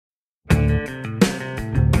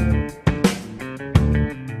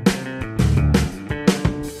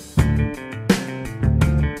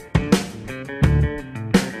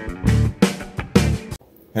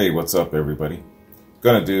Hey, what's up everybody?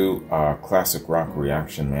 Gonna do a classic rock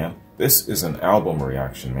reaction, man. This is an album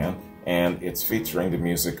reaction, man, and it's featuring the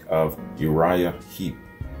music of Uriah Heep.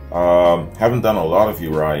 Haven't done a lot of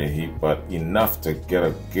Uriah Heep, but enough to get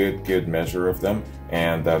a good measure of them,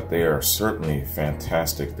 and that they are certainly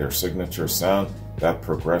fantastic. Their signature sound, that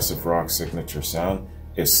progressive rock signature sound,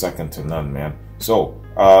 is second to none, man. So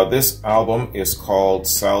this album is called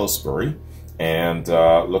Salisbury, and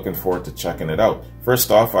looking forward to checking it out.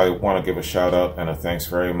 First off, I want to give a shout out and a thanks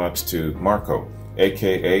very much to Marco,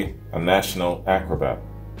 aka a national acrobat.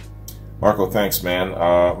 Marco, thanks, man.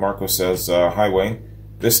 Marco says, hi Wayne,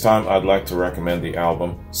 this time I'd like to recommend the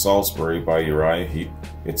album Salisbury by Uriah Heep.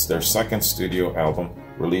 It's their second studio album,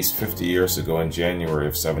 released 50 years ago in January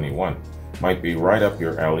of '71. Might be right up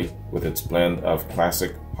your alley with its blend of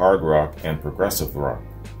classic hard rock and progressive rock.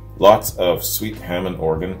 Lots of sweet Hammond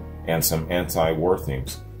organ and some anti-war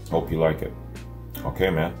themes. Hope you like it.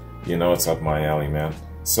 Okay, man, you know it's up my alley, man.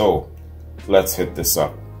 So let's hit this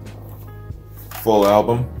up. Full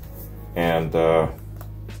album, and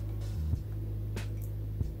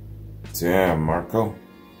damn, Marco.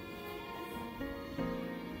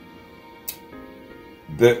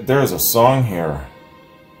 There's a song here.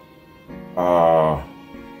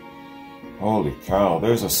 Holy cow,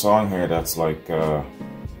 there's a song here that's like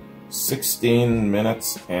 16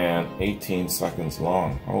 minutes and 18 seconds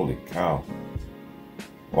long. Holy cow.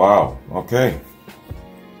 Wow, okay.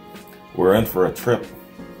 We're in for a trip.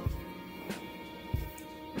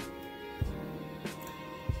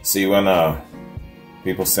 See, when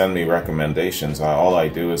people send me recommendations, all I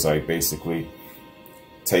do is I basically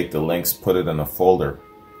take the links, put it in a folder,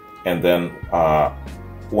 and then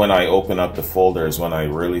when I open up the folder is when I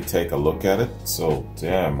really take a look at it. So,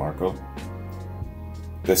 damn, Marco.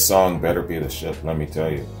 This song better be the shit, let me tell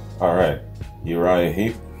you. Alright, Uriah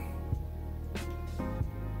Heep.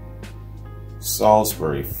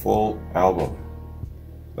 Salisbury, full album.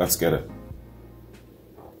 Let's get it.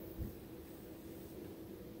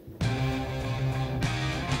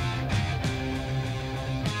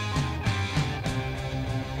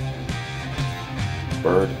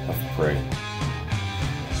 Bird of Prey.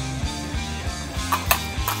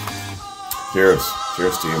 Cheers.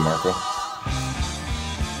 Cheers to you, Marco.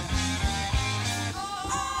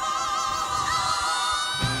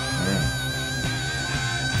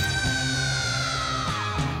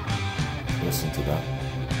 Listen to that.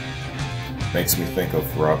 Makes me think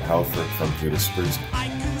of Rob Halford from Judas Priest. I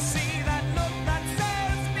can see that look that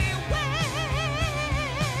says beware.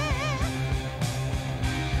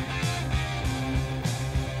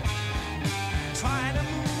 Try to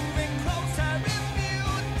move in closer if you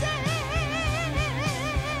dare.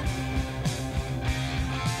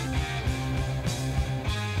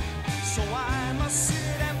 So I must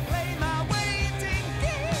sit and play my waiting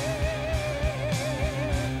game.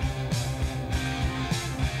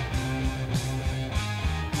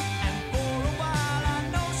 And for a while I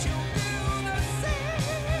know she'll do the same.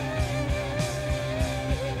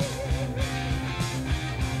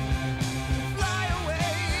 Fly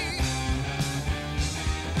away.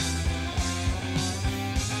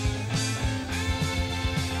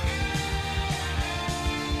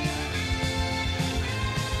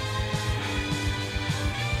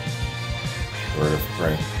 Bird of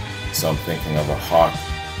Prey. So I'm thinking of a hawk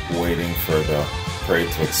waiting for the prey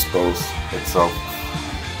to expose itself.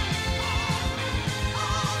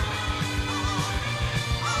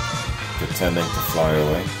 Pretending to fly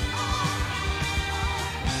away.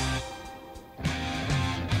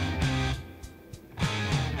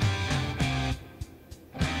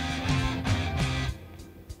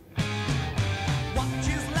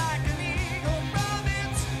 Watches like an eagle from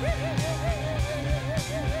its roost.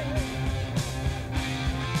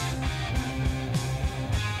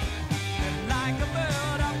 And like a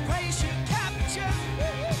bird of prey she captures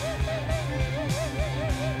me.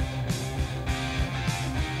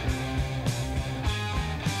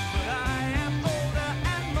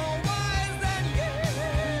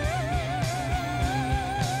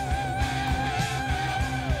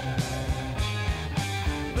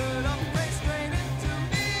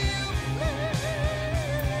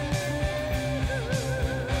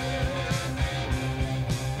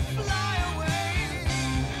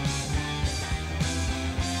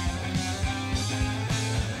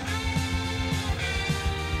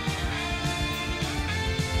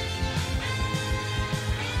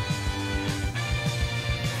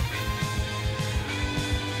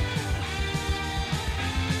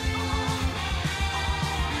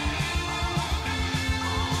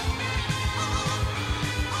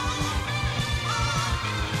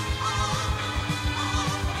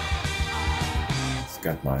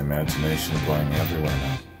 Got my imagination going everywhere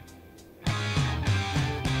now.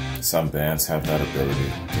 Some bands have that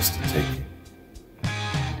ability just to take you.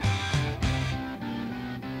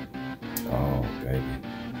 Oh, baby.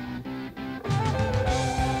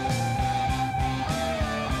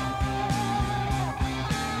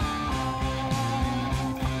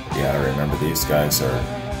 Yeah, I remember these guys are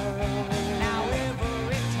Now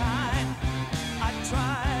every time I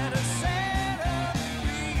try to set her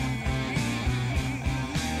free,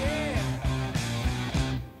 yeah.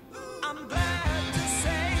 I'm glad to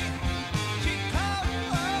say she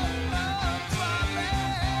comes from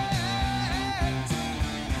it.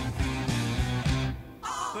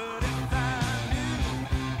 But if I knew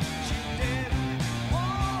she didn't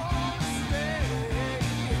want to stay,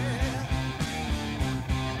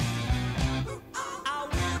 I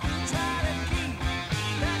wouldn't try to keep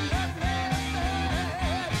that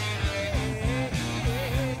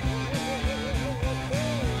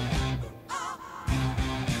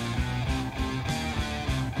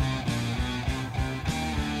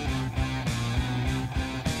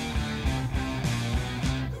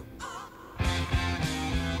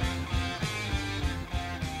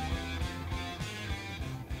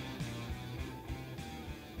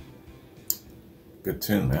good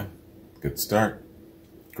tune, man. Good start.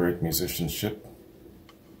 Great musicianship.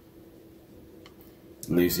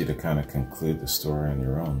 Leaves you to kind of conclude the story on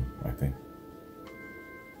your own, I think.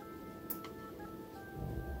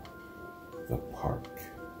 The Park.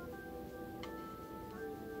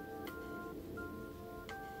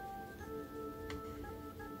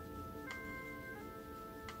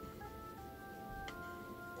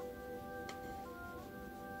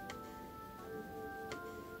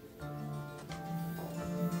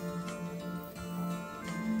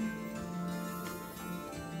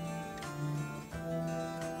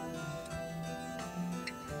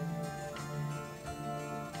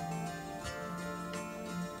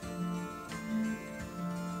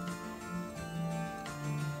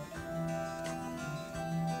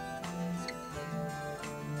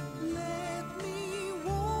 Let me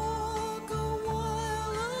walk a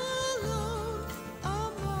while alone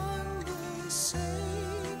among the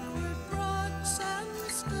sacred rocks and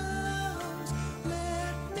stones.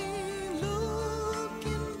 Let me look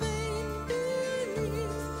in vain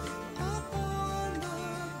beneath upon the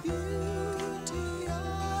beauty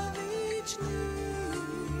of each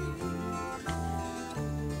leaf.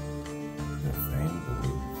 The vain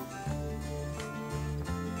belief.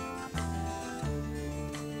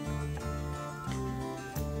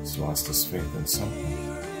 He's lost his faith in something.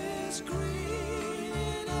 Here is green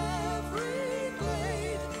in every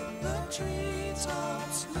glade, the trees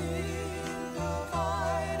of sleep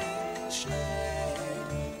providing shade,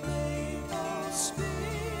 maples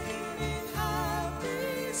spinning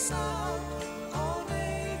happy sound, all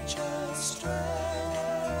nature's strength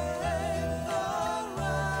around.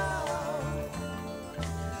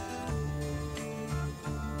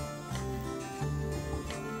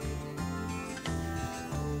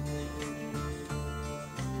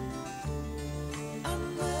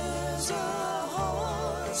 And there's a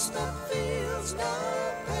horse that feels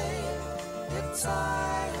no pain, it's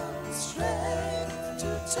iron strength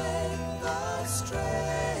to take the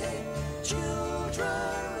strain.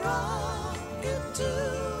 Children rock it to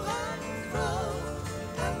and fro,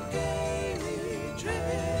 and gaily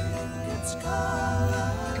drink its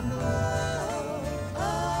color glow.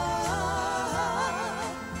 Ah,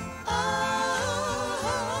 ah,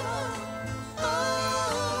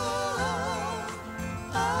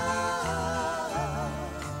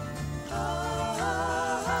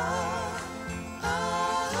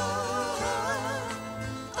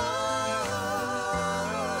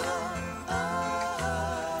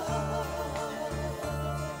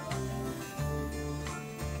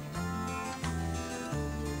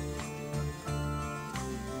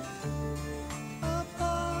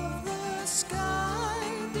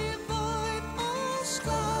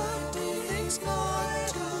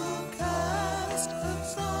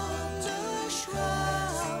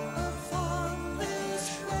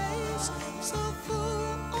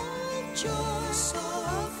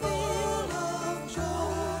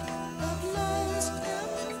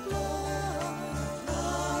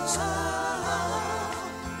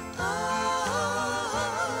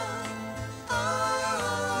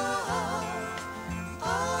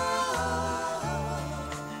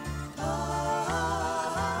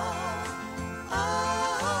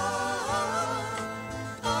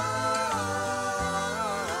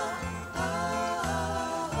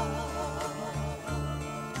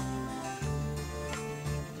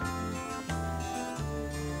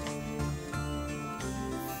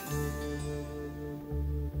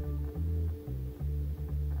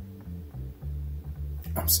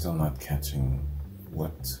 I'm still not catching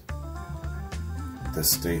what the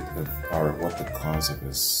state of, or what the cause of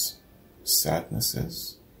his sadness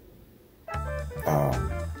is. I'll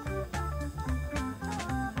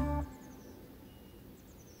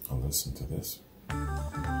listen to this.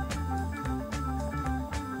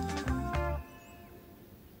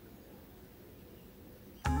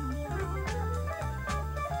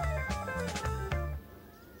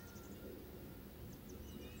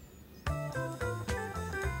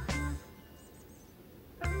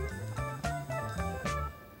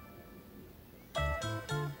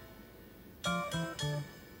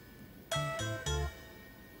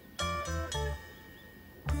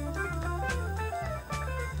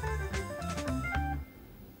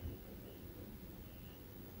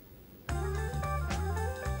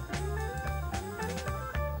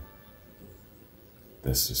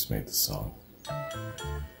 This just made the song.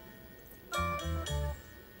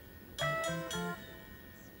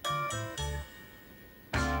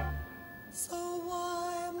 So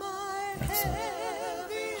why my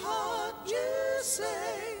heavy heart, you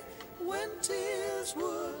say, when tears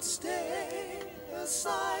would stay, a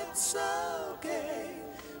sight so gay,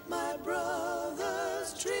 my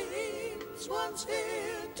brother's dreams once he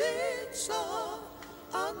did so,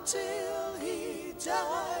 until he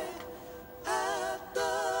died at the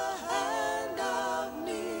hand of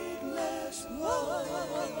needless woe.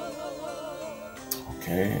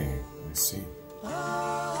 Okay, I see.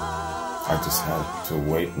 I just had to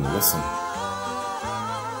wait and listen.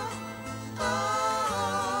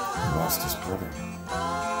 He lost his brother.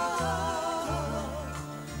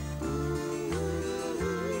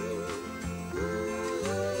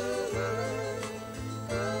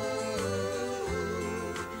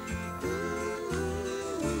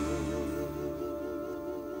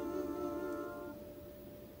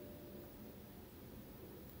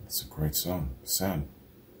 It's a great song. Sad.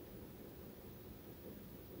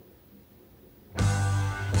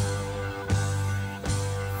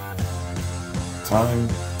 Time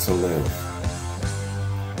to live.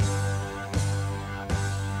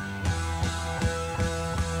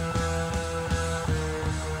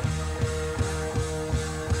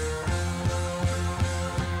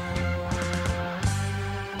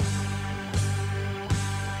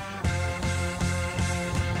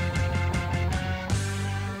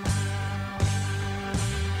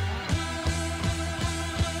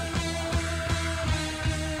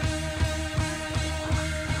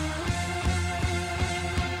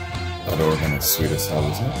 That organ is sweet as hell,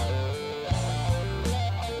 isn't it?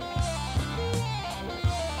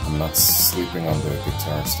 I'm not sleeping on the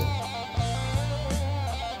guitar still.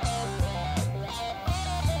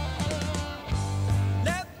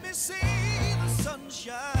 Let me see the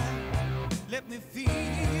sunshine, let me feel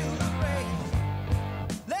the rain,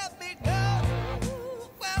 let me go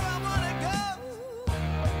where I wanna go.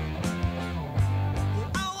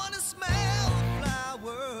 I wanna smell the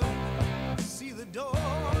flowers, see the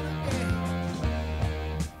dawn again,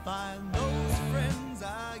 find those friends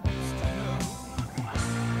I used to know,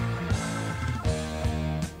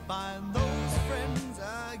 find those friends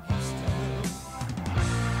I used to know.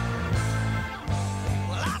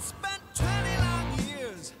 Well, I spent 20 long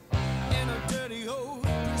years in a dirty old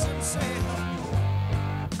prison cell.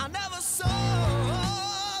 I never saw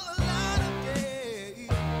the light of day.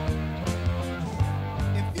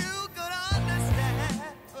 If you could understand,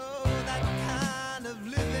 oh, that kind of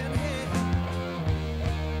living here,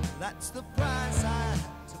 that's the price I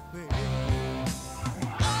have to pay.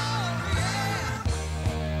 Oh, yeah,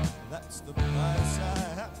 that's the price I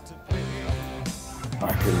have to pay.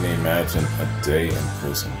 I couldn't imagine a day in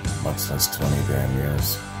prison, much less 20 damn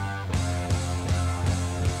years.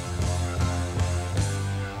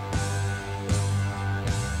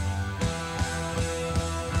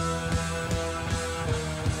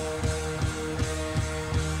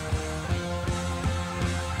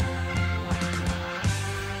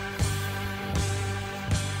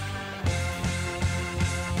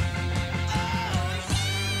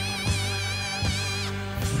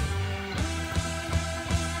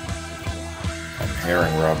 I'm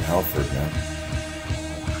hearing Rob Halford now.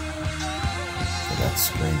 For that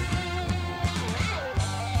scream.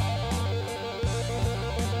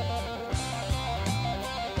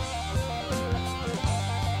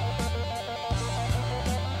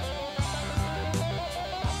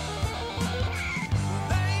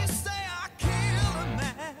 They say I killed a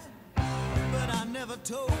man, but I never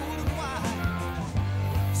told them why.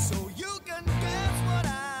 So you can guess what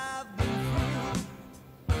I've been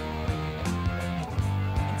through.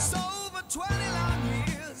 And so for 20 long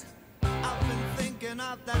years, I've been thinking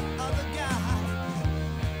of that other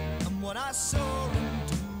guy and what I saw him do.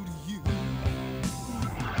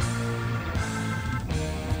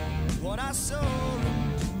 what I saw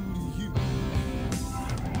him do to you.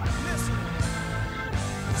 Listen,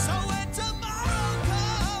 so when tomorrow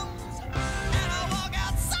comes and I walk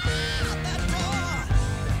outside that door,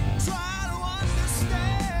 try to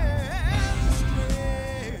understand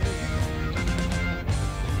straight.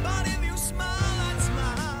 But if you smile, I'd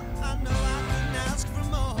smile. I know I couldn't ask for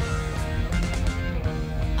more.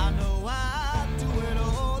 I know I'd do it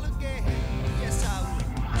all again. Yes, I would.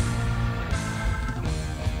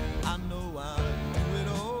 I know I'd do it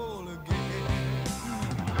all again.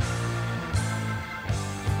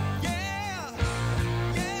 Yeah,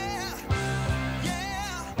 yeah,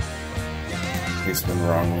 yeah, yeah. He's been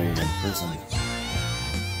wrongly imprisoned.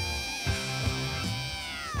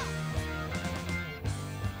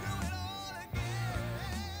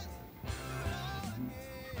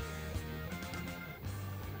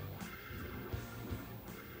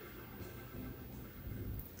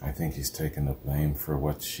 I think he's taken the blame for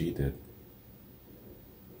what she did.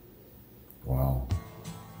 Wow.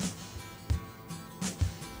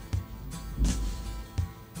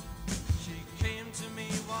 She came to me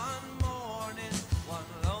one morning, one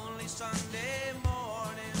lonely Sunday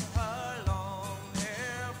morning, her long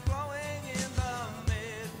hair flowing in the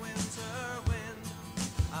midwinter wind.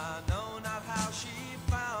 I know not how she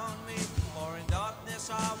found me, for in darkness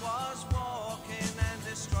I was walking and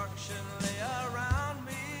destruction lay around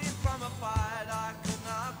me from a fight I could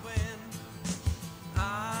not win.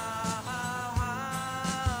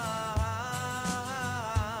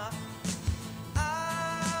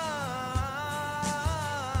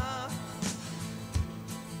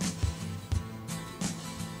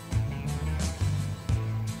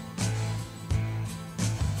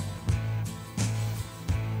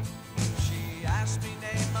 She asked me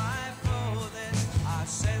name my clothing. I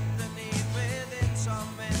said the need within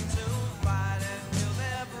some men to fight and kill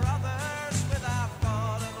their brothers without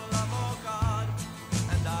thought of love or God.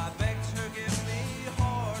 And I begged her give me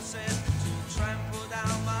horses to trample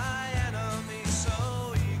down my enemies. So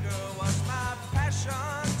eager was my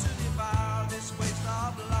passion to devour this waste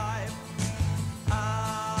of life.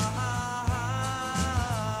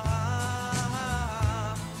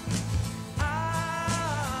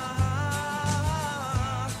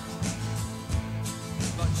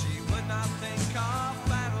 But she would not think of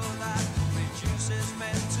battle that reduces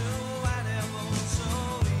men to animals, so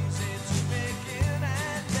easy to begin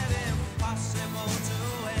and yet impossible to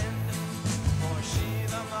end. For she,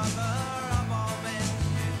 the mother of all men,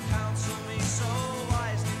 did counsel me so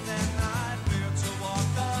wisely, then I feared to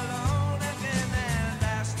walk alone again and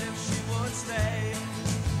asked if she would stay.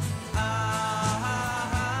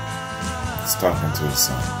 He's talking to his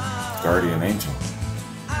guardian angel.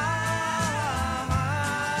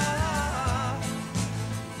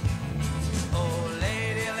 Oh,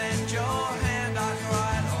 lady, lend your hand, I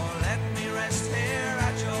cried. Oh, let me rest here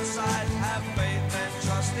at your side. Have faith and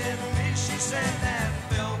trust in me, she said, and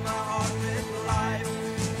filled my heart with life.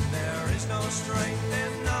 There is no strength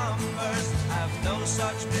in numbers, have no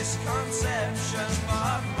such misconception.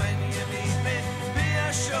 But when you meet me, be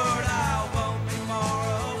assured I won't be far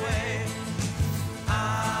away.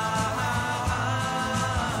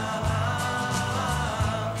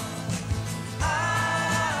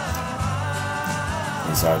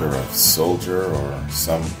 He's either a soldier or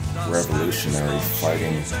some revolutionary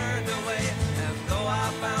fighting. Turned away, and though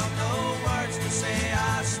I found no words to say,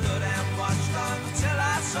 I stood and watched until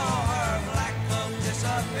I saw her black cloak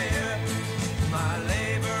disappear. My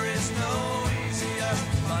labor is no easier,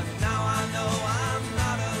 but now I know I'm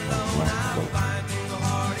not alone. I'm finding the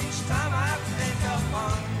heart each time I think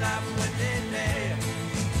upon that windy day.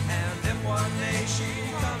 And if one day she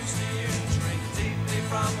comes to you, drink deeply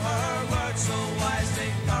from her words so wise,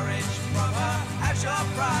 take courage from her as your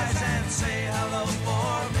prize and say hello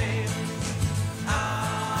for me.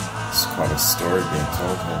 It's quite a story being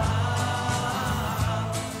told here.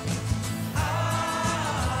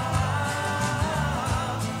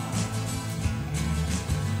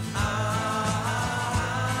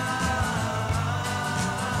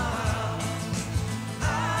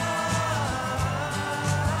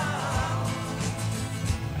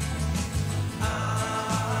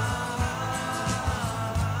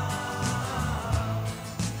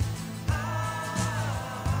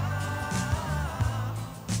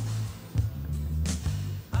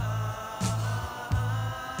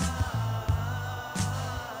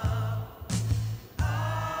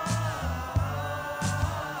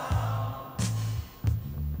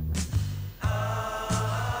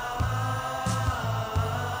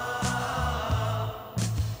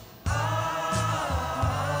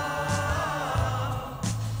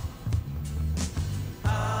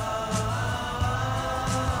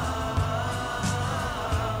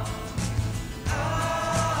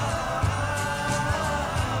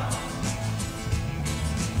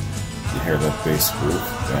 that bass groove,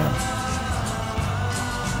 damn.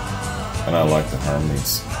 And I like the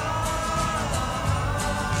harmonies.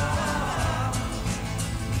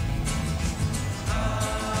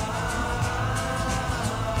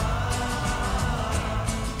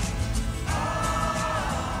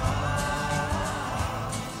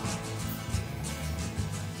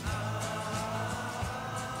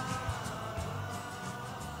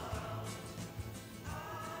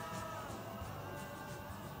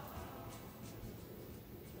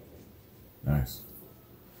 Nice.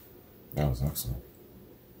 That was excellent.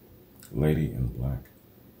 Lady in Black.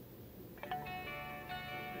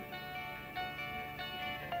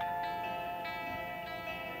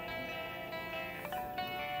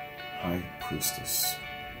 High Priestess.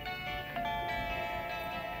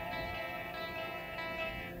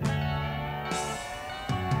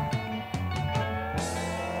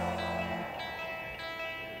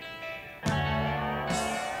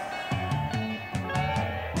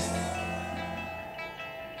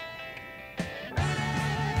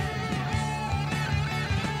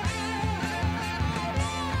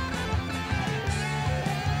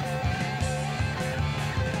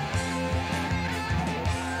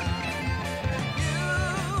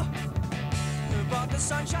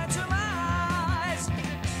 Sunshine to my eyes.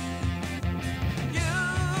 You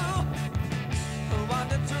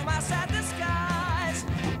wandered through my sad disguise.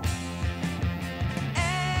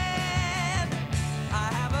 And I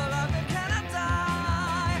have a love that cannot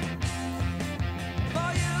die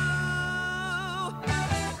for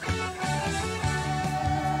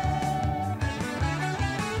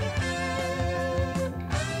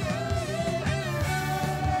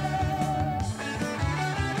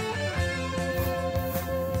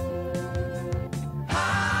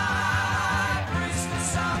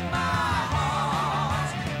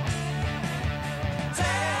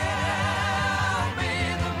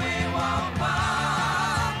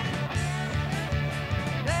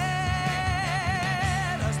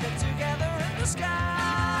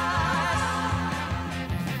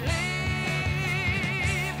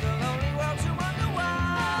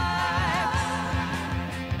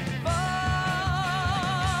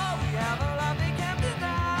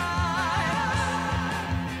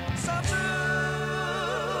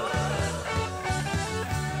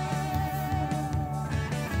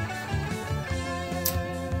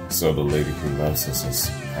So the lady who loves us is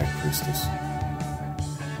High Priestess.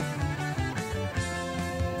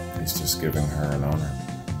 He's just giving her an honor.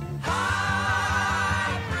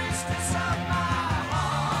 High priestess of my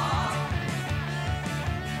heart,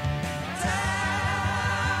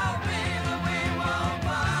 tell me that we won't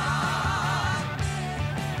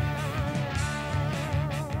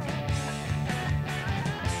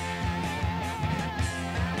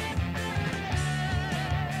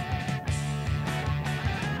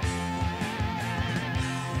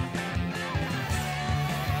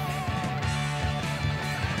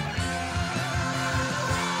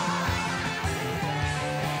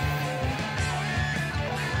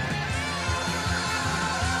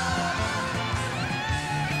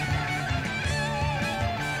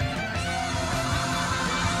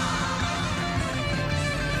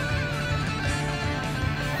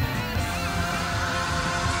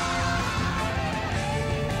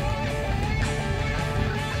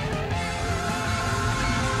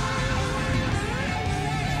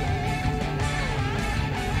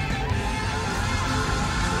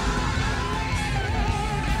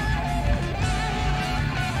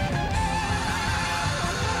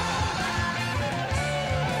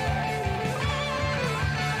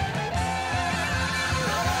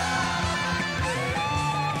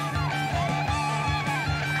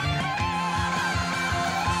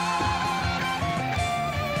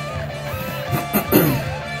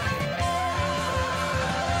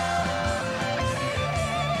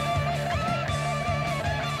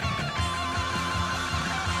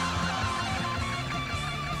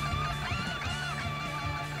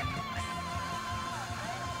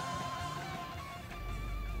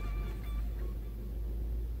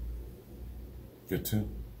Good too.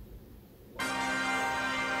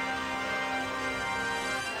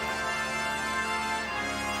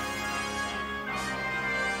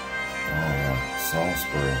 Oh yeah,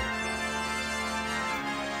 Salisbury.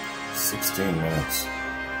 16 minutes.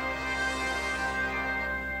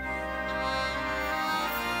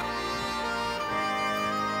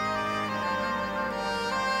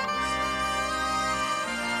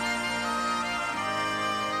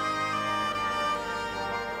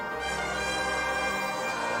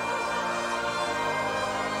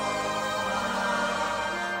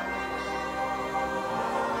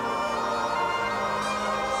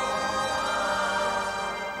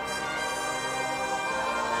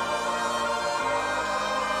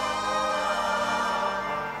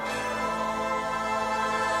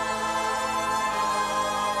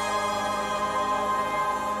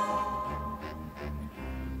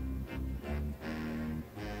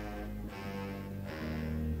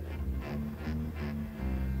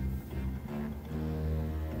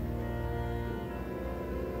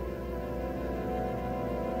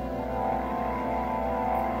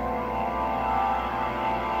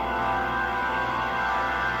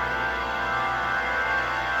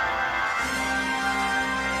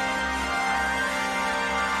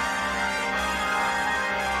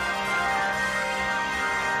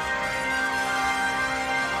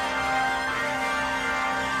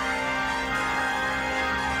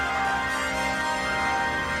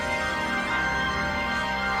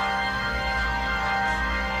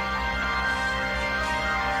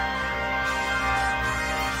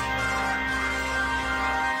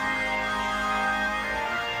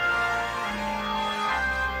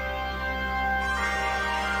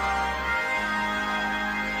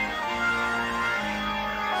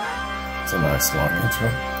 It's a nice long intro.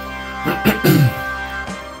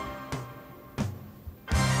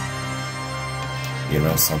 You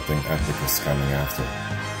know something epic is coming after.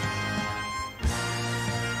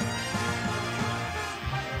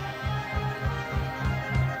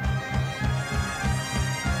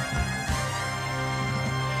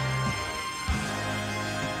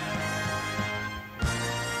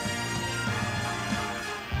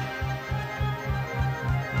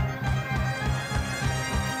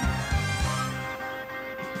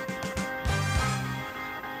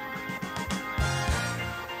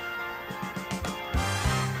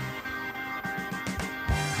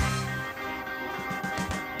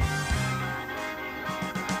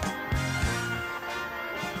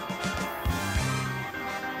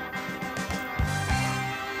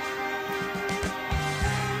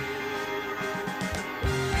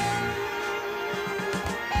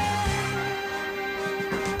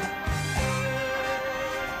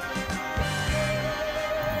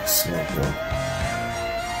 Slow build.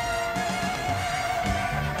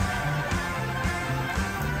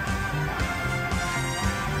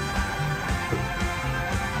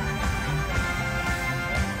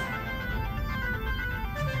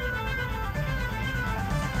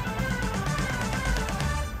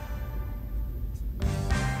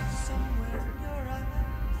 Somewhere in your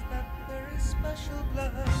eyes, that very special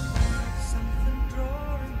glow, something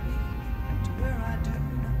drawing me to where I do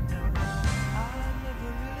not know. I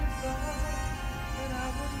never really thought that I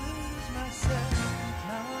would lose myself.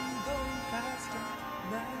 Now I'm going faster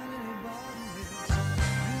than anybody else.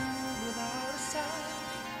 You move without a sign,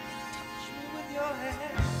 touch me with your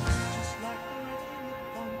hand, just like the rain that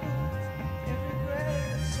fumbles every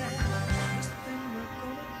grain of sand. This thing we're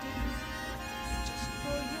gonna do is just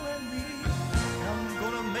for you and me. I'm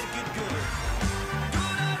gonna make it good.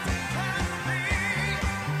 Good as it can be.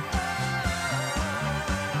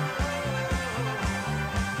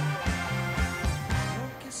 Your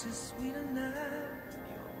kiss is sweeter now.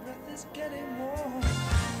 Your breath is getting warm.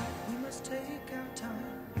 We must take our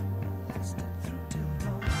time, last it through till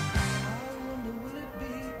dawn. I wonder, will it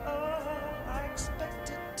be all I expect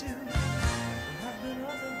it to? There have been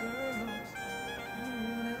other girls, no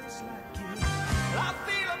one else like you. I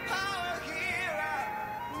feel a power here I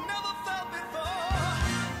never felt before,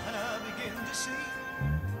 and I begin to see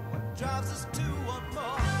what drives us to want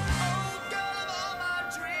more. Oh, girl of all my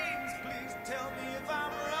dreams, please tell me if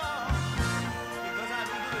I'm wrong, because I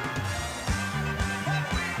do believe that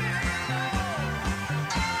we belong.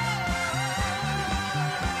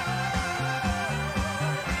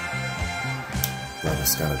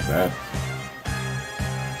 Brother's got it bad.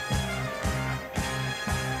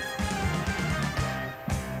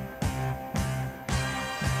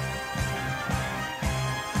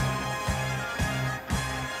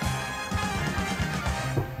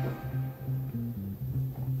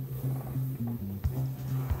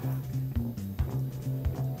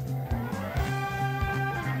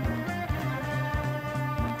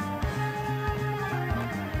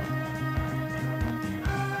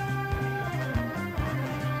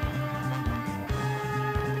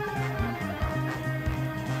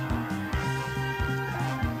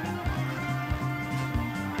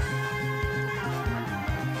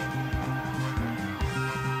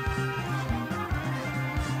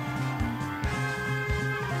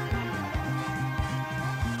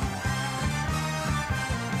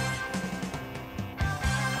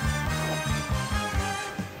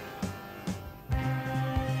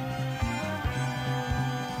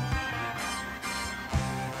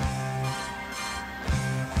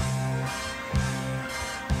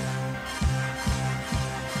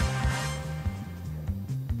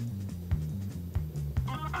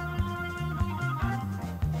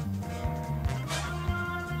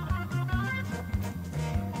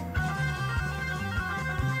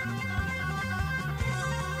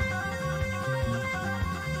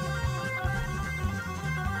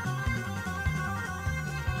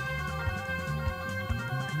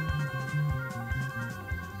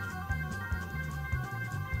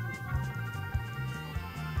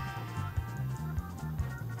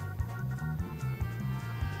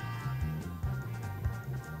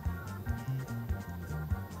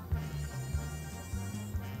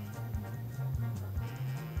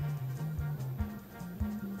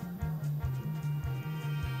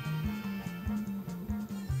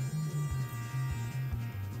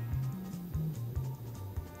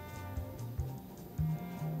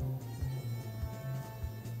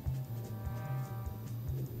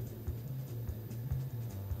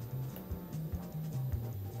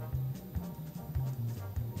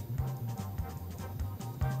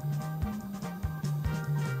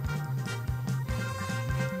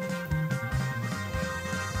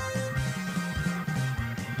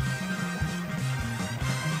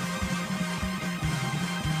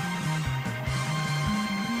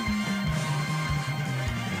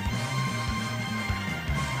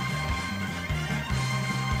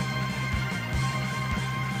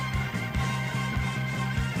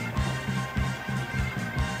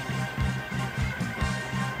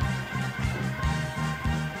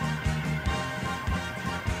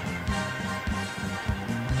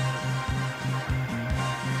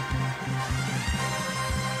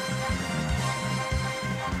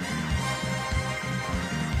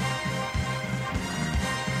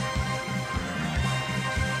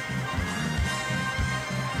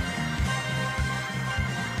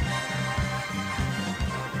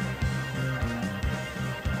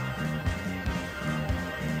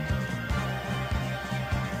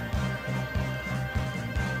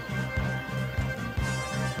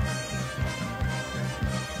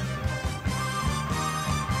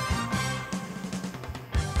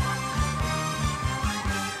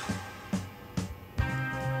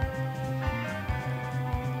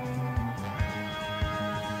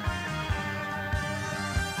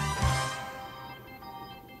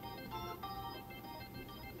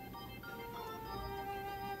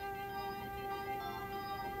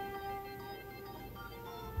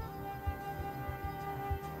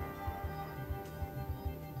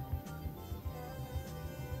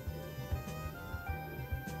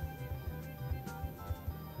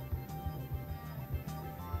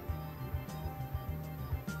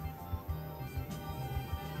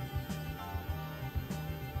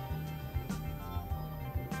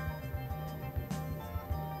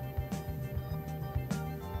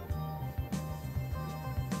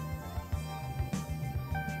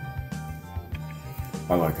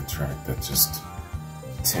 I like a track that just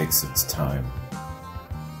takes its time.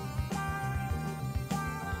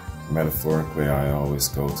 Metaphorically, I always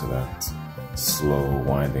go to that slow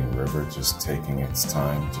winding river, just taking its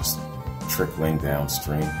time, just trickling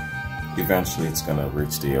downstream. Eventually it's gonna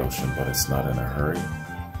reach the ocean, but it's not in a hurry.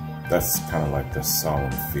 That's kind of like the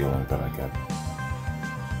solemn feeling that I get.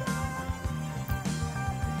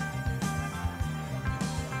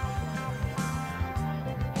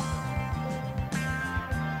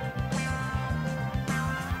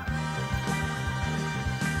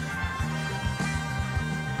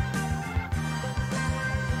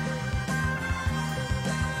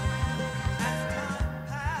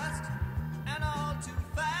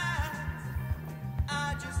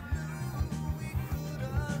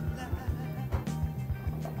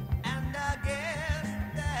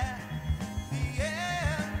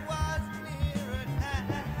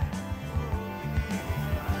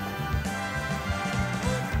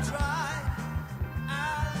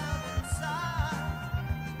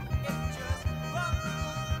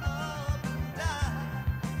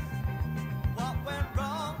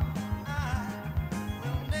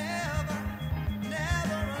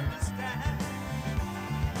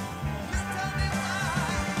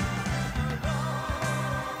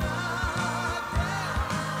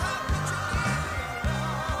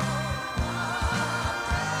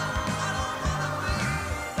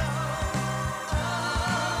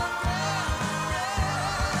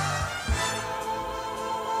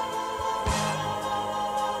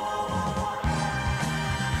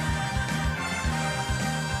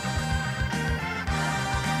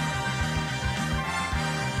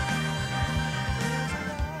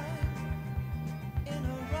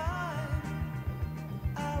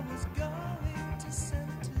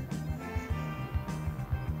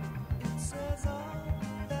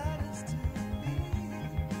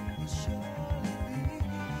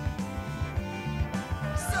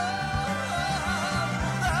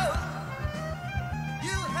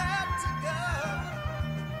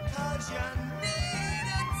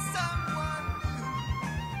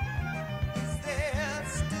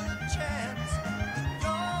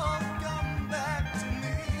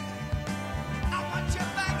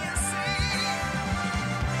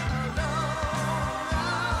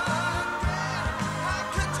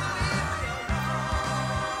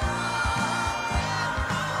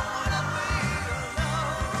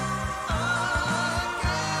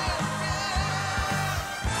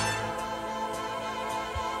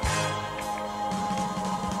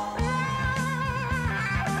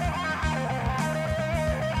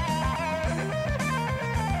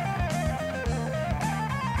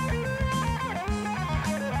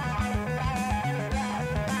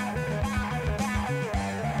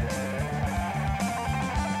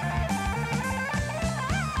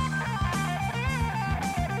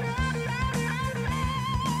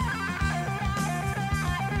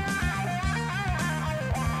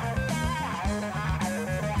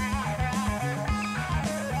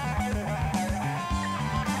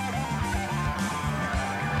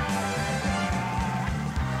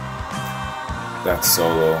 That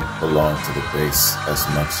solo belonged to the bass as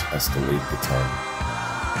much as the lead guitar.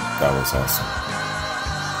 That was awesome.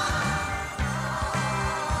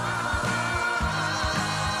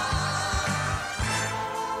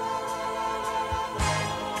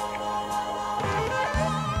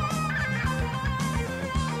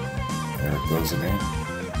 There it goes again.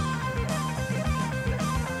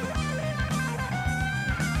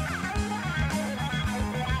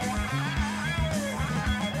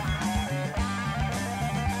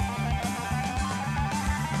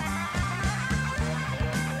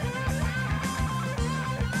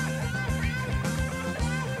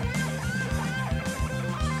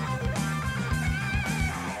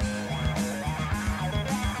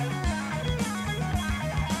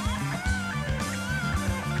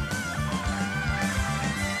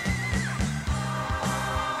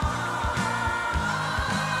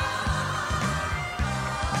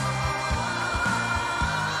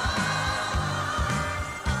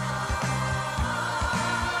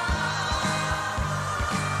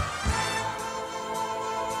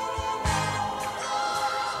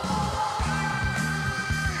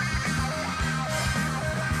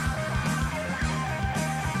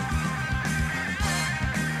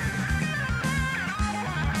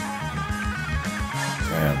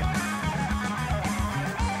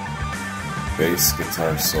 Bass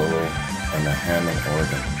guitar solo and the Hammond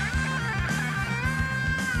organ.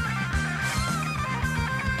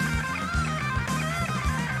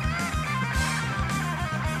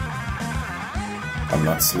 I'm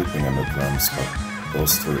not sleeping on the drums, but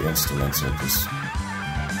those three instruments are just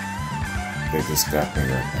They just got me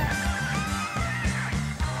right now.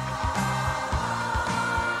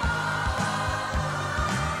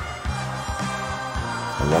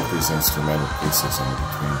 I love these instrumental pieces in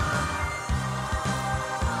between.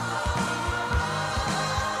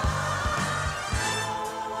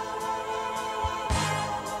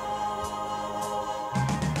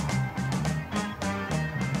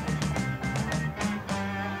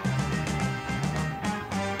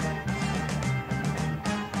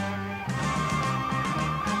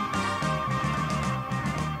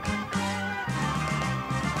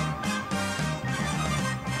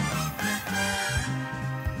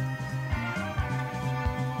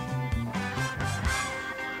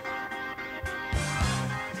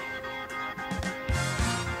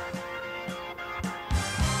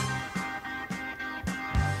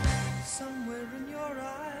 Somewhere in your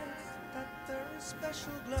eyes, that very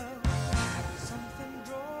special glow, something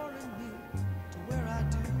drawing me to where I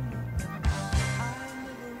do not know. I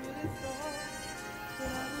never really thought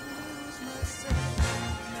that I would lose myself.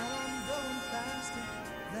 Now I'm going faster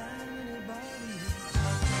than anybody else.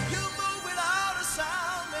 You move without a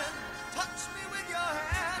sound and touch me with your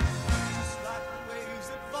hand, just like the waves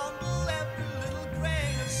that fondle every little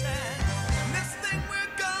grain of sand. And this thing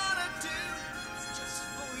we're gonna do is just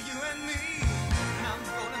for you and me, and I'm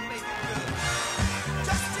gonna make it good.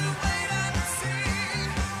 Just you wait and see.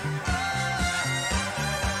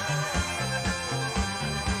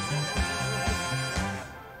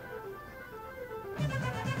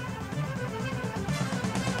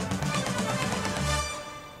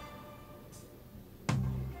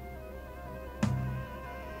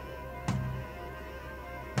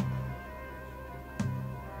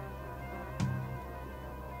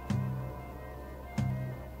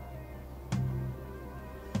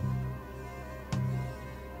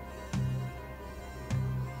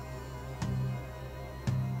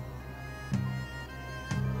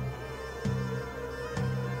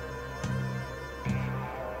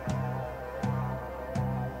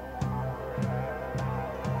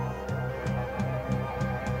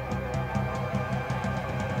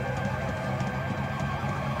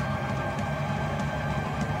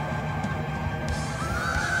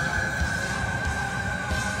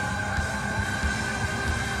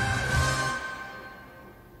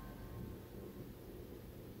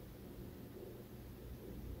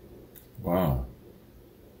 Wow.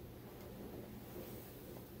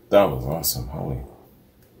 That was awesome. Holy.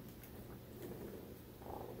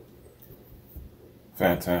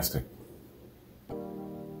 Fantastic.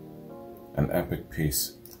 An epic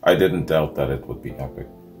piece. I didn't doubt that it would be epic.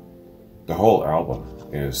 The whole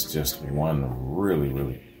album is just one really,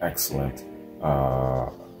 really excellent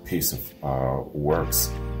piece of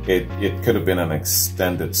works. It could have been an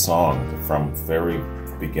extended song from very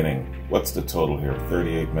beginning. What's the total here?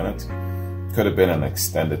 38 minutes? Could have been an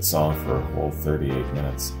extended song for a whole 38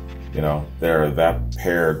 minutes. You know, they're that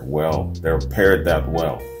paired well. They're paired that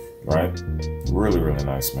well, right? Really, really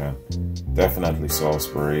nice, man. Definitely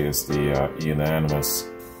Salisbury is the unanimous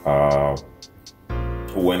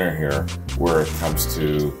winner here where it comes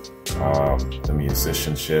to the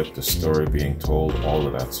musicianship, the story being told, all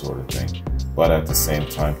of that sort of thing. But at the same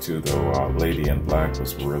time too, though, Lady in Black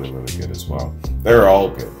was really, really good as well. They're all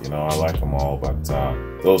good, you know, I like them all, but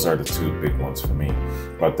those are the two big ones for me.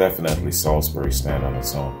 But definitely Salisbury stand on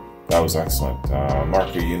its own. That was excellent.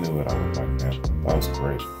 Marco, you knew what I would like, man. That was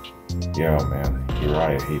great. Yeah, man.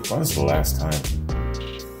 Uriah Heep. When's the last time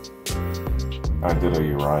I did a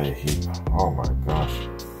Uriah Heep? Oh my gosh.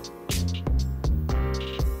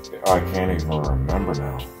 I can't even remember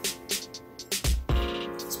now.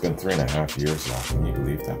 It's been 3.5 years now. Can you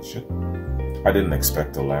believe that shit? I didn't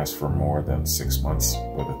expect to last for more than 6 months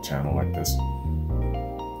with a channel like this.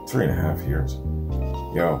 3.5 years.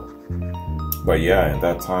 Yo. But yeah, in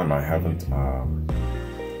that time I haven't,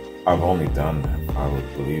 I've only done, I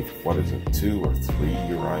would believe, what is it, 2 or 3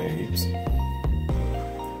 Uriah Heeps?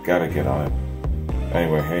 Gotta get on it.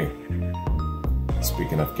 Anyway, hey,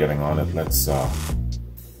 speaking of getting on it, let's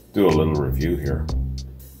do a little review here.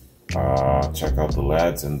 Check out the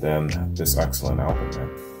lads and then this excellent album, man.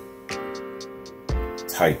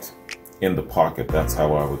 Tight. In the pocket, that's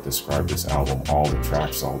how I would describe this album. All the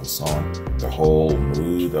tracks, all the song, the whole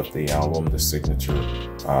mood of the album, the signature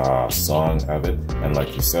song of it. And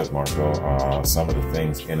like you said, Marco, some of the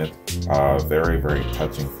things in it, very, very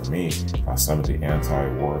touching for me. Some of the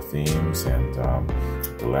anti-war themes and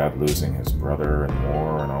the lad losing his brother and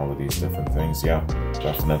war and all of these different things. Yeah,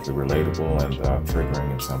 definitely relatable and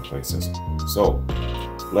triggering in some places. So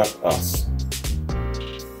let us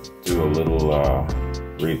do a little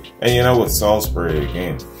read. And you know, with Salisbury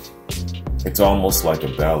again, It's almost like a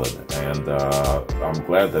ballad, and I'm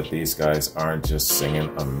glad that these guys aren't just singing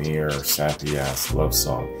a mere sappy-ass love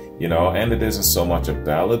song, you know, and it isn't so much a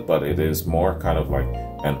ballad, but it is more kind of like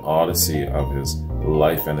an odyssey of his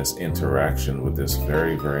life and his interaction with this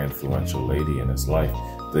very, very influential lady in his life,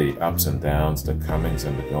 the ups and downs, the comings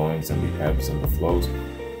and the goings, and the ebbs and the flows,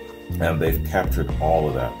 and they've captured all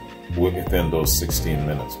of that within those 16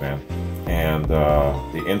 minutes, man. And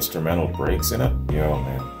the instrumental breaks in it, yo,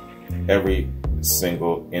 man. Every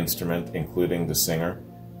single instrument, including the singer,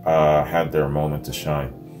 had their moment to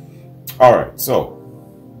shine. All right, so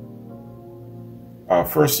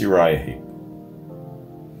first, Uriah Heep.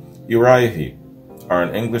 Uriah Heep are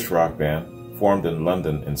an English rock band formed in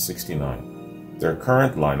London in '69. Their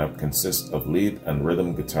current lineup consists of lead and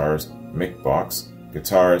rhythm guitarist Mick Box,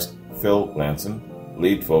 guitarist Phil Lanson,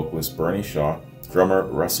 lead vocalist Bernie Shaw, drummer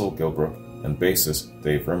Russell Gilbrook, and bassist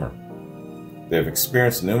Dave Rimmer. They have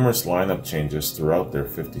experienced numerous lineup changes throughout their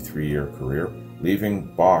 53-year career,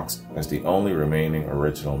 leaving Box as the only remaining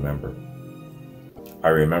original member. I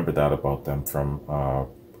remember that about them from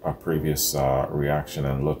a previous reaction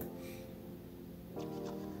and look.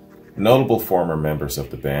 Notable former members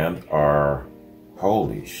of the band are,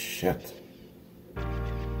 holy shit.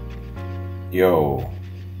 Yo,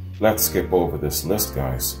 let's skip over this list,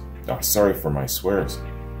 guys. Sorry for my swears.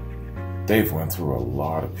 They've went through a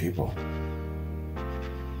lot of people.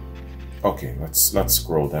 Okay, let's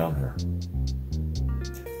scroll down here.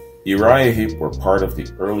 Uriah Heep were part of the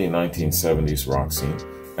early 1970s rock scene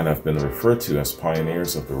and have been referred to as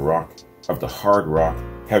pioneers of the hard rock,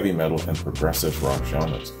 heavy metal, and progressive rock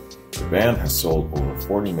genres. The band has sold over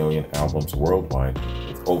 40 million albums worldwide,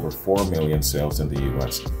 with over 4 million sales in the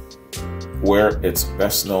US, where its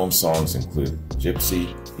best-known songs include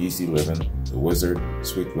Gypsy, Easy Livin', The Wizard,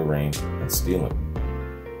 Sweet Lorraine, and Stealin'.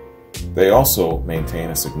 They also maintain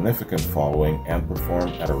a significant following and perform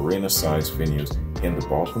at arena-sized venues in the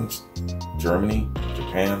Balkans, Germany,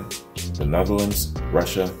 Japan, the Netherlands,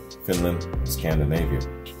 Russia, Finland, and Scandinavia.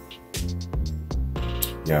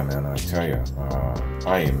 Yeah, man, I tell you,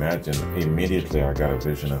 I imagine immediately I got a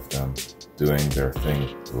vision of them doing their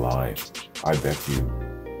thing live. I bet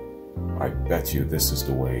you this is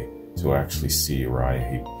the way to actually see Uriah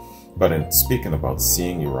Heep. But in speaking about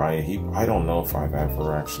seeing Uriah Heep, I don't know if I've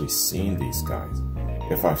ever actually seen these guys.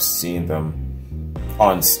 If I've seen them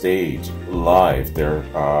on stage, live, their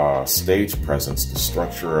stage presence, the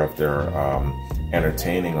structure of their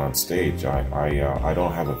entertaining on stage, I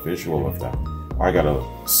don't have a visual of that. I gotta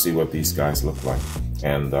see what these guys look like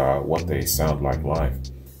and what they sound like live.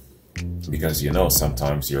 Because you know,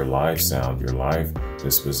 sometimes your live sound, your live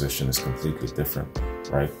disposition is completely different,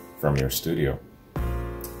 right, from your studio.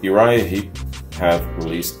 Uriah Heep have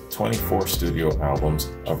released 24 studio albums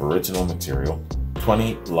of original material,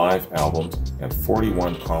 20 live albums, and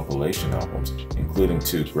 41 compilation albums, including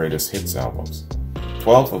 2 greatest hits albums.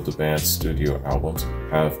 12 of the band's studio albums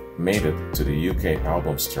have made it to the UK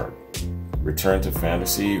albums chart. Return to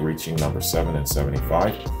Fantasy reaching number 7 in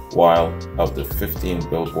 '75, while of the 15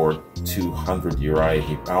 Billboard 200 Uriah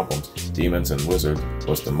Heep albums, Demons and Wizards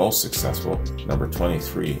was the most successful, number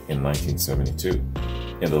 23 in 1972.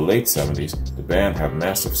 In the late 70s, the band had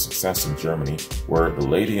massive success in Germany, where the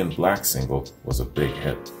Lady in Black single was a big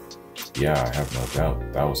hit. Yeah, I have no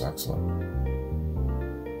doubt, that was excellent.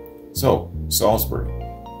 So, Salisbury.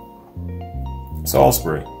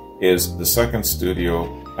 Salisbury is the second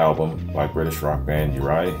studio album by British rock band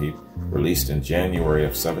Uriah Heep, released in January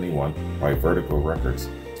of '71 by Vertigo Records.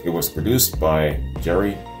 It was produced by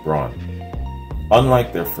Jerry Braun.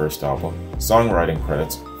 Unlike their first album, songwriting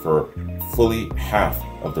credits for fully half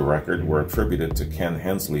of the record were attributed to Ken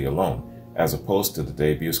Hensley alone, as opposed to the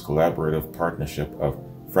debut's collaborative partnership of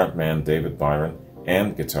frontman David Byron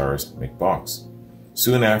and guitarist Mick Box.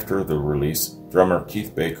 Soon after the release, drummer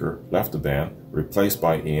Keith Baker left the band, replaced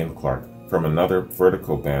by Ian Clark from another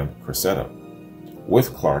Vertigo band, Cressida.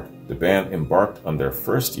 With Clark, the band embarked on their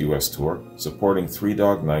first US tour, supporting Three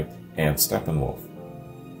Dog Night and Steppenwolf.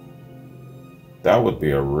 That would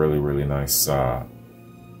be a really, really nice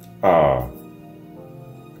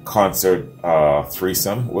concert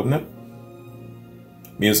threesome, wouldn't it?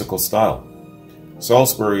 Musical style.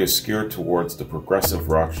 Salisbury is skewed towards the progressive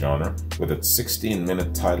rock genre, with its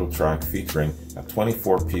 16-minute title track featuring a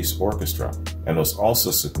 24-piece orchestra, and was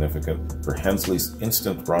also significant for Hensley's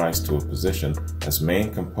instant rise to a position as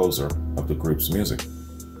main composer of the group's music.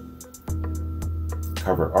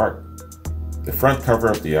 Cover art. The front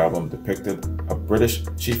cover of the album depicted a British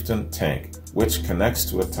chieftain tank, which connects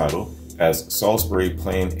to a title, as Salisbury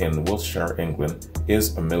Plain in Wiltshire, England,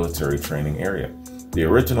 is a military training area. The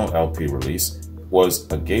original LP release was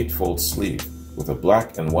a gatefold sleeve with a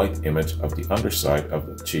black and white image of the underside of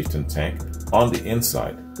the chieftain tank on the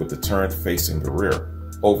inside with the turret facing the rear,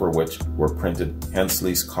 over which were printed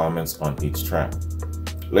Hensley's comments on each track.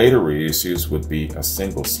 Later reissues would be a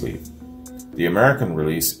single sleeve. The American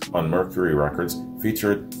release on Mercury Records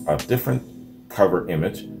featured a different cover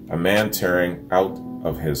image, a man tearing out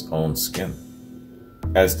of his own skin,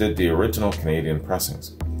 as did the original Canadian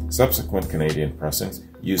pressings. Subsequent Canadian pressings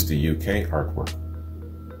used the UK artwork.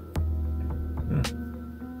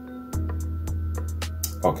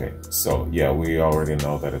 Okay, so yeah, we already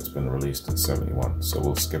know that it's been released in '71, so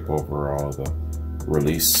we'll skip over all the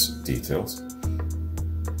release details.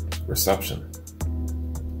 Reception.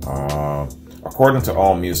 According to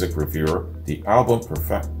AllMusic reviewer, the album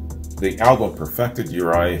perfected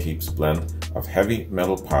Uriah Heep's blend of heavy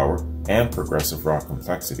metal power and progressive rock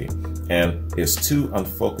complexity, and is too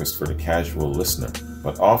unfocused for the casual listener,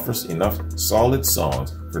 but offers enough solid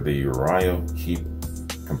songs for the Uriah Heep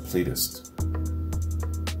completist.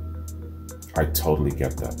 I totally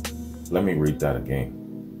get that. Let me read that again.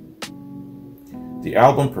 The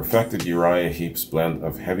album perfected Uriah Heep's blend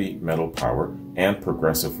of heavy metal power and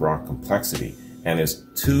progressive rock complexity, and is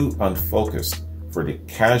too unfocused for the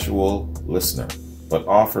casual listener, but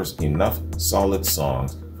offers enough solid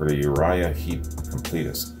songs for the Uriah Heep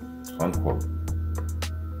completist. Unquote.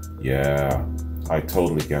 Yeah, I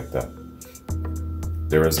totally get that.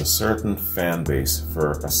 There is a certain fan base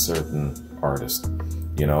for a certain artist,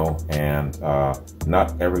 you know, and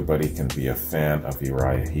not everybody can be a fan of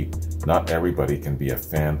Uriah Heep. Not everybody can be a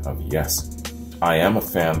fan of Yes. I am a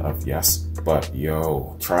fan of Yes, but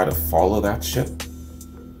yo, try to follow that shit.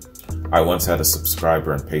 I once had a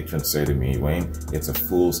subscriber and patron say to me, Wayne, it's a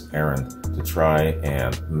fool's errand to try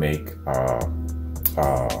and make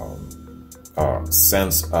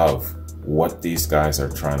sense of what these guys are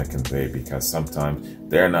trying to convey, because sometimes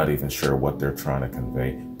they're not even sure what they're trying to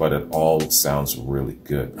convey, but it all sounds really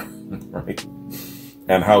good, right?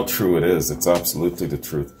 And how true it is, it's absolutely the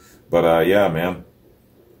truth. But yeah, man,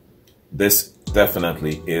 this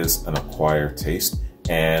definitely is an acquired taste,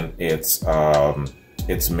 and it's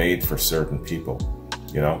made for certain people,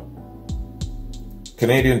 you know.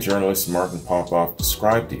 Canadian journalist Martin Popoff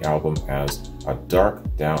described the album as a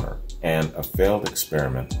dark downer and a failed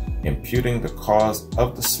experiment, imputing the cause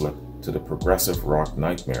of the slip to the progressive rock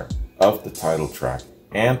nightmare of the title track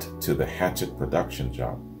and to the Hatchet production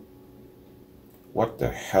job. What the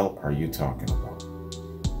hell are you talking about?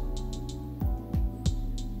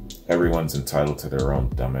 Everyone's entitled to their own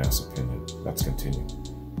dumbass opinion. Let's continue.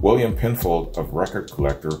 William Pinfold of Record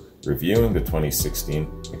Collector, reviewing the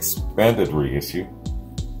 2016 expanded reissue,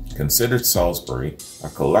 considered Salisbury a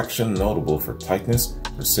collection notable for tightness,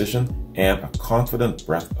 precision, and a confident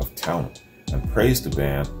breadth of talent, and praised the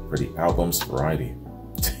band for the album's variety.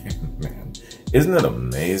 Man, isn't it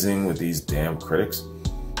amazing with these damn critics?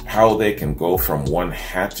 How they can go from one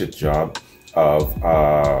hatchet job of,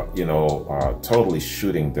 totally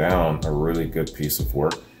shooting down a really good piece of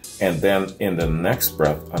work, and then in the next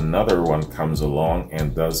breath, another one comes along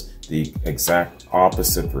and does the exact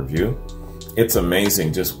opposite review. It's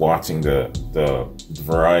amazing just watching the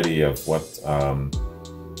variety of what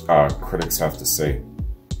critics have to say.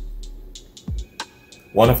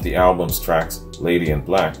 One of the album's tracks, Lady in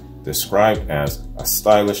Black, described as a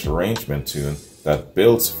stylish arrangement tune that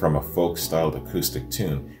builds from a folk-styled acoustic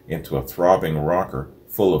tune into a throbbing rocker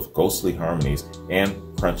full of ghostly harmonies and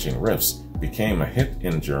crunching riffs, became a hit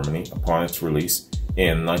in Germany upon its release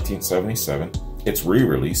in 1977, its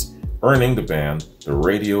re-release, earning the band the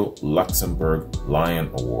Radio Luxembourg Lion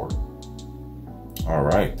Award. All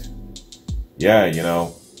right. Yeah, you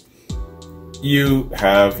know, you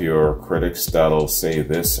have your critics that'll say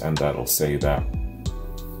this and that'll say that.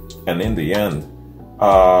 And in the end,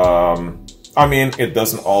 I mean, it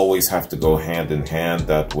doesn't always have to go hand in hand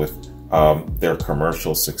that with their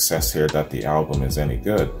commercial success here that the album is any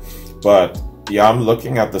good. But yeah, I'm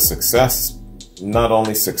looking at the success, not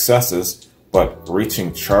only successes, but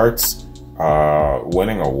reaching charts,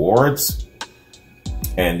 winning awards.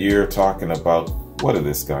 And you're talking about, what did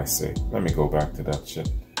this guy say? Let me go back to that shit.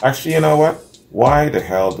 Actually, you know what? Why the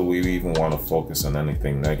hell do we even want to focus on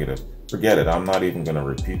anything negative? Forget it. I'm not even going to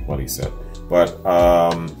repeat what he said. But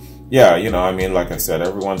yeah, you know, I mean, like I said,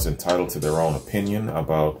 everyone's entitled to their own opinion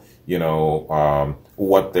about, you know,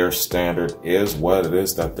 what their standard is, what it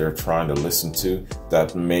is that they're trying to listen to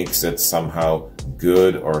that makes it somehow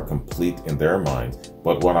good or complete in their mind.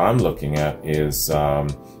 But what I'm looking at is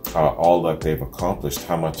all that they've accomplished,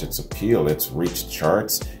 how much it's appeal, it's reached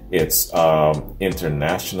charts, it's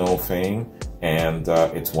international fame, and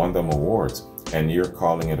it's won them awards. And you're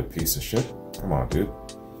calling it a piece of shit? Come on, dude.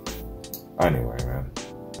 Anyway, man.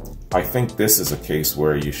 I think this is a case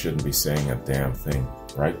where you shouldn't be saying a damn thing,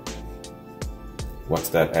 right? What's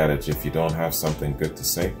that adage? If you don't have something good to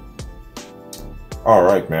say? All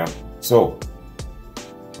right, man. So,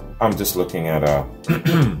 I'm just looking at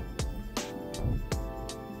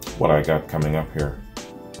what I got coming up here.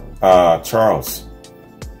 Charles,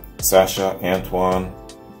 Sasha, Antoine,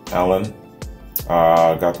 Alan,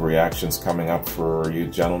 got reactions coming up for you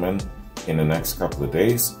gentlemen in the next couple of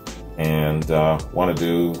days, and want to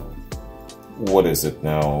do, what is it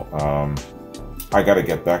now? I got to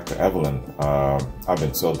get back to Evelyn. I've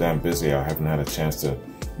been so damn busy, I haven't had a chance to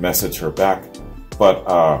message her back, but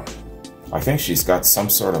I think she's got some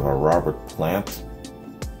sort of a Robert Plant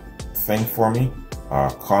thing for me.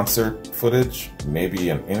 Concert footage, maybe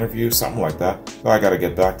an interview, something like that. But I got to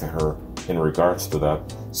get back to her in regards to that.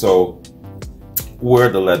 So where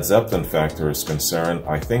the Led Zeppelin factor is concerned,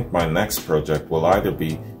 I think my next project will either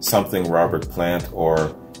be something Robert Plant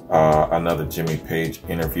or another Jimmy Page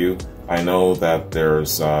interview. I know that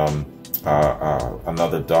there's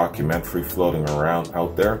another documentary floating around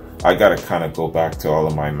out there. I got to kind of go back to all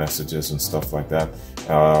of my messages and stuff like that.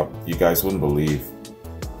 You guys wouldn't believe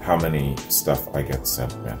how many stuff I get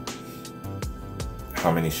sent, man.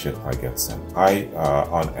 How many shit I get sent.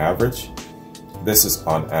 On average, this is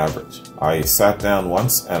on average. I sat down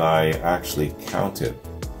once and I actually counted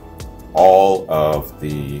all of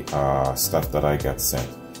the stuff that I get sent.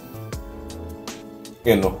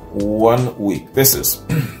 In 1 week, this is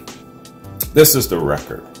the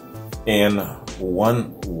record. In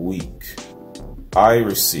 1 week, I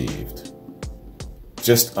received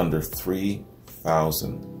just under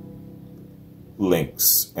 3,000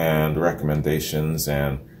 links and recommendations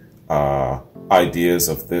and ideas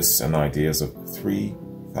of this and ideas of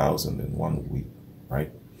 3,000 in 1 week,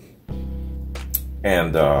 right?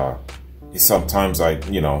 And sometimes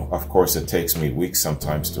of course it takes me weeks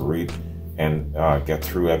sometimes to read and get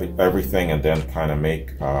through everything and then kind of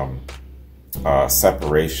make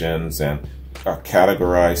separations and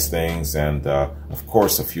categorize things, and of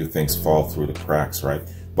course a few things fall through the cracks, right?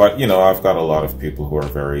 But I've got a lot of people who are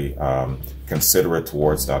very considerate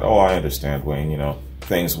towards that. Oh, I understand, Wayne,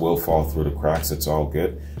 things will fall through the cracks, it's all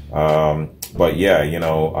good. But yeah,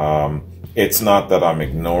 it's not that I'm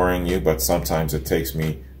ignoring you, but sometimes it takes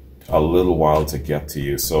me a little while to get to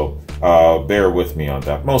you, so bear with me on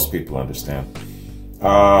that. Most people understand.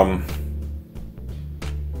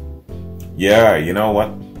 Yeah, you know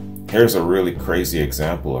what? Here's a really crazy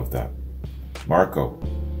example of that. Marco.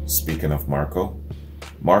 Speaking of Marco,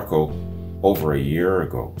 over a year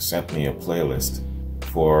ago, sent me a playlist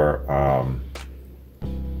for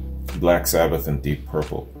Black Sabbath and Deep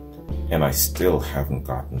Purple, and I still haven't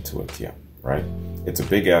gotten to it yet, right? It's a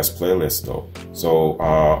big-ass playlist, though. So,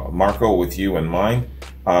 Marco, with you in mind,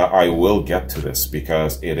 I will get to this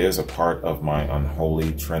because it is a part of my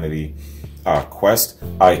Unholy Trinity quest.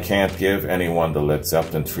 I can't give anyone the Led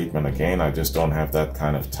Zeppelin treatment again. I just don't have that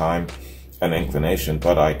kind of time and inclination,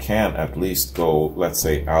 but I can at least go, let's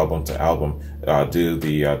say, album to album, do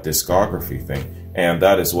the discography thing. And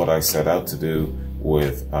that is what I set out to do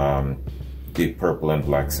with Deep Purple and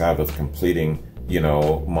Black Sabbath, completing,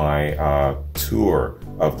 my tour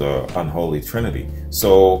of the Unholy Trinity.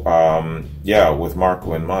 So, yeah, with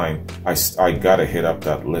Marco in mind, I gotta hit up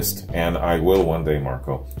that list, and I will one day,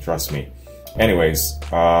 Marco, trust me. Anyways,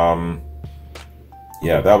 yeah,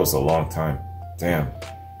 that was a long time. Damn.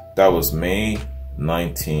 That was May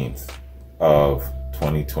 19th of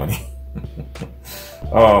 2020.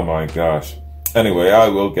 Oh my gosh. Anyway, I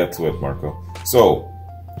will get to it, Marco. So,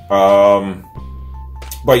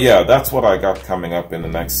 but yeah, that's what I got coming up in the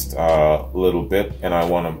next little bit, and I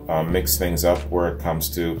want to mix things up where it comes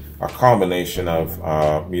to a combination of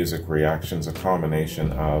music reactions, a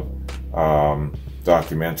combination of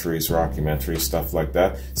documentaries, rockumentaries, stuff like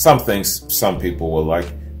that. Some things some people will like,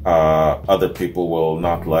 other people will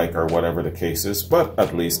not like, or whatever the case is, but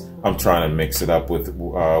at least I'm trying to mix it up with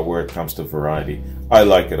where it comes to variety. I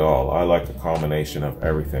like it all. I like a combination of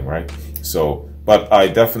everything, right? So, but I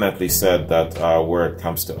definitely said that where it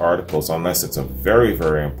comes to articles, unless it's a very,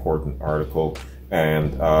 very important article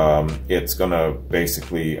and it's gonna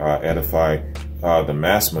basically edify the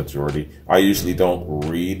mass majority, I usually don't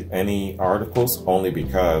read any articles, only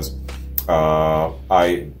because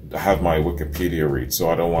I have my Wikipedia read, so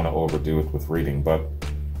I don't want to overdo it with reading. But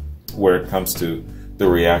where it comes to the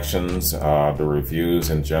reactions, the reviews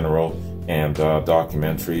in general, and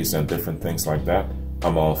documentaries and different things like that,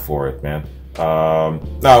 I'm all for it, man.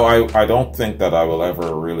 Now, I don't think that I will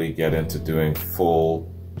ever really get into doing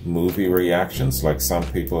full movie reactions. Like some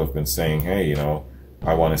people have been saying, hey,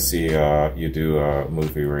 I want to see you do a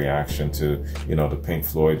movie reaction to, you know, the Pink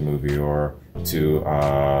Floyd movie or to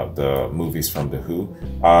the movies from The Who.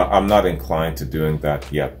 I'm not inclined to doing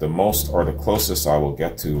that yet. The most or the closest I will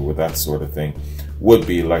get to with that sort of thing would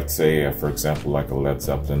be, like, say, for example, like a Led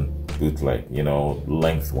Zeppelin bootleg, you know,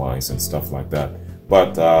 lengthwise and stuff like that.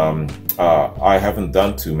 But I haven't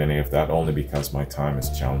done too many of that, only because my time is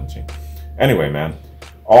challenging. Anyway, man,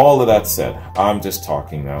 all of that said, I'm just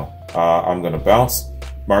talking now. I'm going to bounce.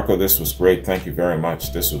 Marco, this was great. Thank you very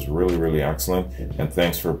much. This was really, really excellent. And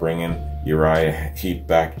thanks for bringing Uriah Heep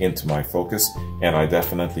back into my focus. And I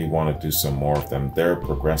definitely want to do some more of them. Their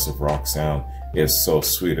progressive rock sound is so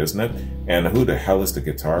sweet, isn't it? And who the hell is the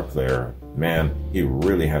guitar player? Man, he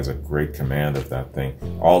really has a great command of that thing,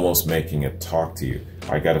 almost making it talk to you.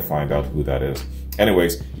 I got to find out who that is.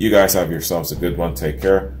 Anyways, you guys have yourselves a good one. Take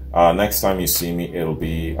care. Next time you see me, it'll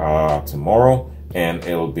be tomorrow, and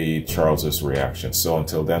it'll be Charles's reaction. So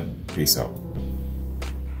until then, peace out.